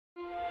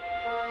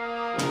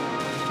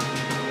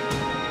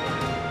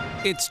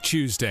It's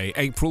Tuesday,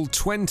 April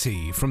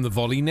 20. From the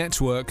Volley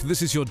Network,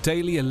 this is your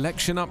daily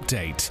election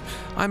update.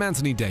 I'm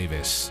Anthony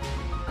Davis.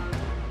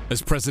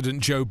 As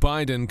President Joe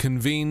Biden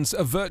convenes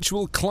a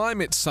virtual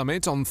climate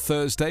summit on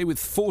Thursday with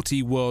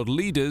 40 world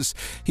leaders,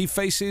 he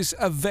faces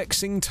a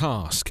vexing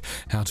task: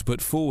 how to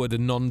put forward a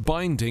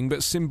non-binding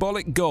but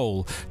symbolic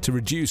goal to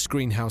reduce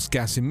greenhouse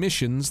gas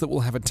emissions that will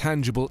have a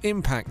tangible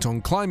impact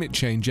on climate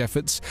change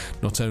efforts,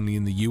 not only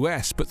in the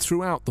US but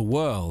throughout the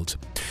world.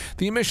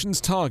 The emissions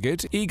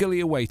target, eagerly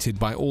awaited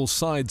by all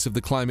sides of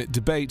the climate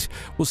debate,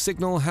 will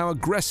signal how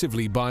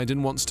aggressively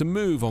Biden wants to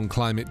move on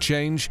climate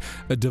change,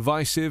 a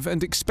divisive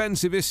and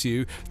expensive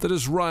issue that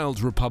has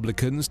riled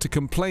Republicans to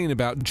complain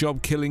about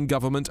job-killing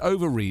government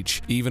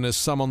overreach, even as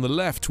some on the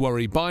left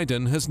worry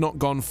Biden has not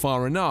gone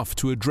far enough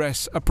to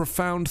address a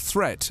profound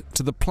threat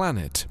to the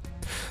planet.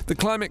 The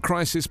climate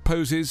crisis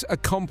poses a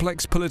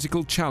complex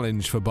political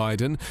challenge for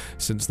Biden,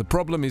 since the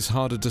problem is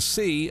harder to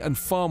see and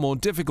far more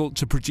difficult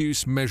to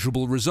produce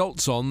measurable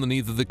results on than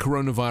either the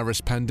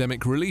coronavirus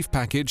pandemic relief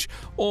package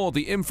or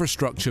the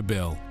infrastructure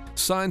bill.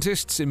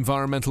 Scientists,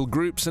 environmental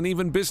groups, and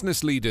even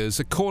business leaders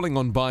are calling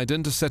on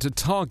Biden to set a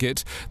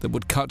target that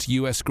would cut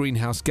US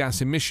greenhouse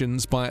gas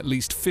emissions by at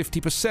least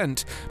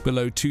 50%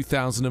 below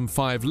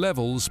 2005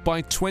 levels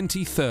by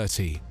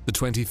 2030. The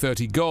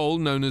 2030 goal,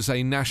 known as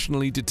a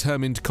Nationally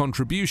Determined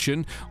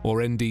Contribution, or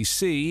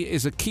NDC,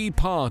 is a key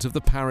part of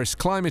the Paris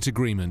Climate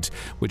Agreement,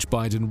 which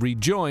Biden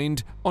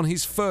rejoined on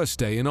his first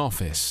day in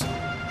office.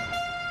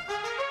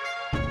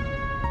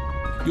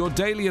 Your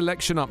daily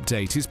election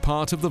update is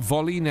part of the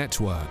Volley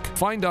Network.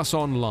 Find us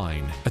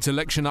online at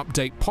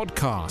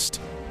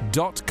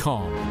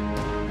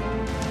electionupdatepodcast.com.